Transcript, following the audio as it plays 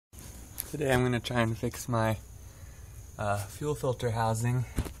Today I'm going to try and fix my fuel filter housing,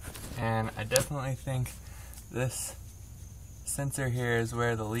 and I definitely think this sensor here is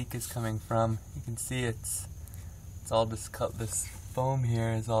where the leak is coming from. You can see it's all this foam here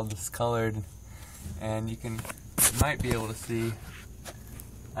is all discolored, and you might be able to see,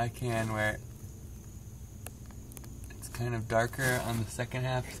 I can, where it's kind of darker on the second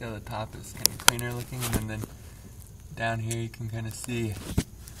half. See how the top is kind of cleaner looking, and then down here you can kind of see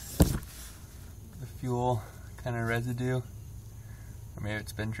the fuel kind of residue, or maybe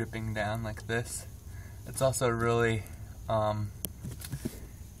it's been dripping down like this. It's also really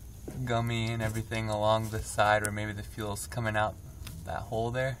gummy and everything along this side where maybe the fuel's coming out that hole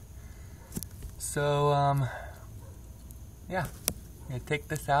there. So yeah, I'm going to take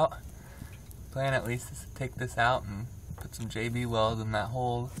this out. Plan at least is to take this out and put some JB weld in that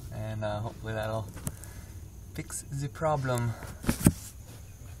hole, and hopefully that'll fix the problem.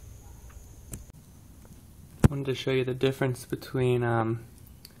 I wanted to show you the difference between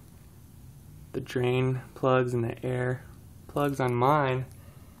the drain plugs and the air plugs on mine.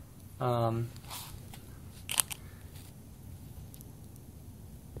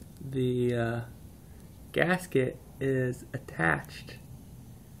 The gasket is attached.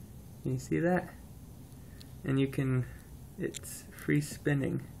 Can you see that? And it's free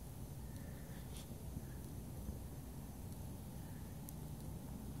spinning.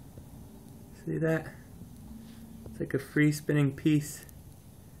 See that? It's like a free spinning piece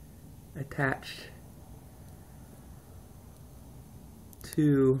attached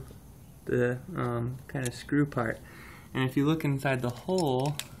to the kind of screw part. And if you look inside the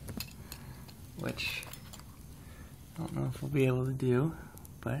hole, which I don't know if we'll be able to do,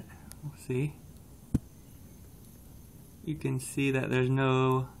 but we'll see, you can see that there's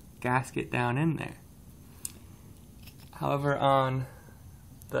no gasket down in there. However, on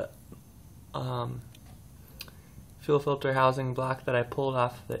the fuel filter housing block that I pulled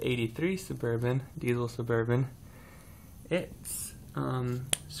off the 83 Suburban, diesel Suburban, its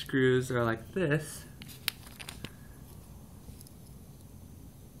screws are like this.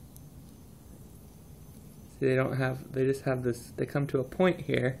 See, they just have this, they come to a point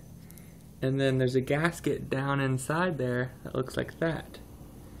here, and then there's a gasket down inside there that looks like that.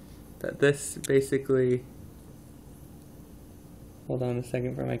 That this basically, hold on a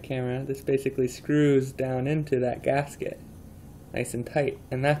second for my camera, this basically screws down into that gasket nice and tight,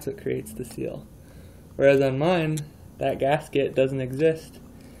 and that's what creates the seal. Whereas on mine, that gasket doesn't exist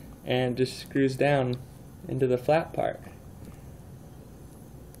and just screws down into the flat part.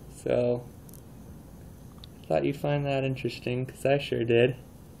 So I thought you'd find that interesting, because I sure did.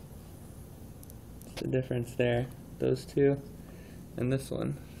 It's the difference there, those two and this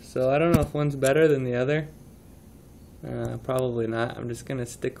one. So I don't know if one's better than the other. Probably not. I'm just gonna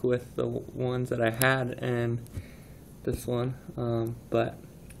stick with the ones that I had and this one, but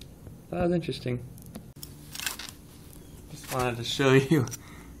that was interesting. Just wanted to show you,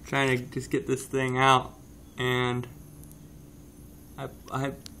 trying to just get this thing out, and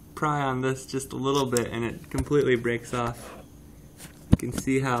I pry on this just a little bit and it completely breaks off. You can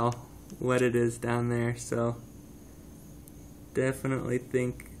see how wet it is down there, so definitely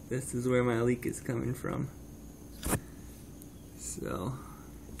think this is where my leak is coming from. So,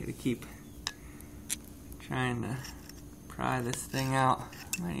 gotta keep trying to pry this thing out.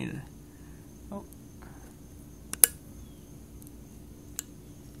 I need to, oh.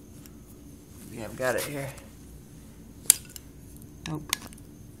 Yeah, I've got it here. Nope.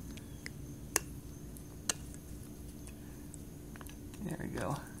 There we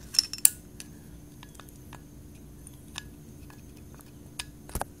go.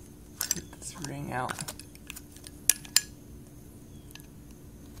 Get this ring out.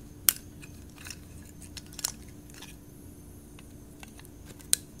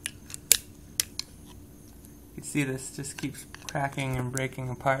 See, this just keeps cracking and breaking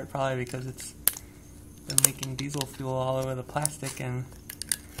apart, probably because it's been leaking diesel fuel all over the plastic, and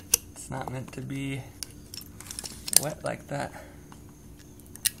it's not meant to be wet like that.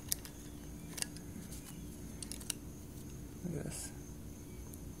 Look at this.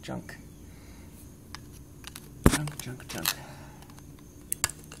 Junk. Junk, junk, junk.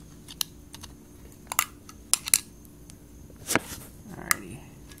 Alrighty.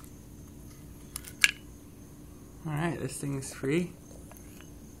 Alright, this thing's free.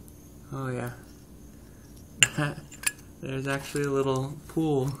 Oh yeah. There's actually a little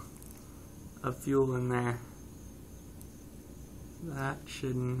pool of fuel in there. That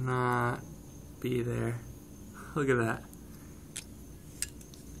should not be there. Look at that.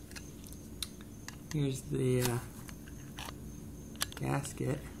 Here's the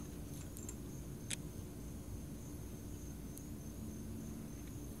gasket.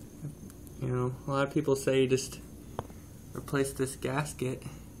 know, a lot of people say just replace this gasket.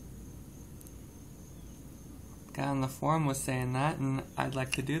 Guy on the forum was saying that, and I'd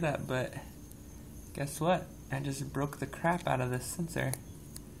like to do that, but guess what? I just broke the crap out of this sensor.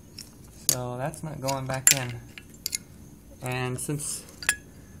 So that's not going back in. And since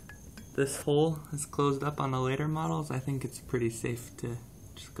this hole is closed up on the later models, I think it's pretty safe to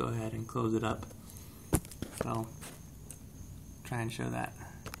just go ahead and close it up. So, try and show that.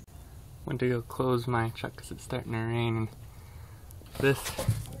 Went to go close my truck because it's starting to rain, and this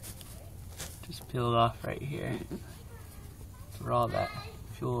just peeled off right here. For all that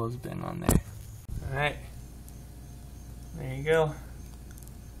fuel has been on there. Alright, there you go.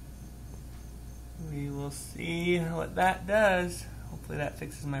 We will see what that does. Hopefully that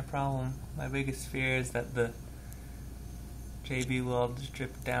fixes my problem. My biggest fear is that the JB weld just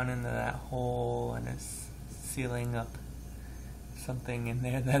dripped down into that hole and is sealing up something in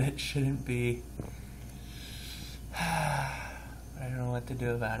there that it shouldn't be. I don't know what to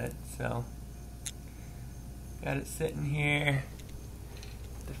do about it, so got it sitting here,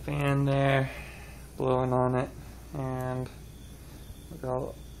 the fan there, blowing on it, and look at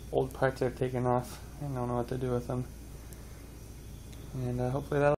all the old parts I've taken off. I don't know what to do with them, and hopefully that'll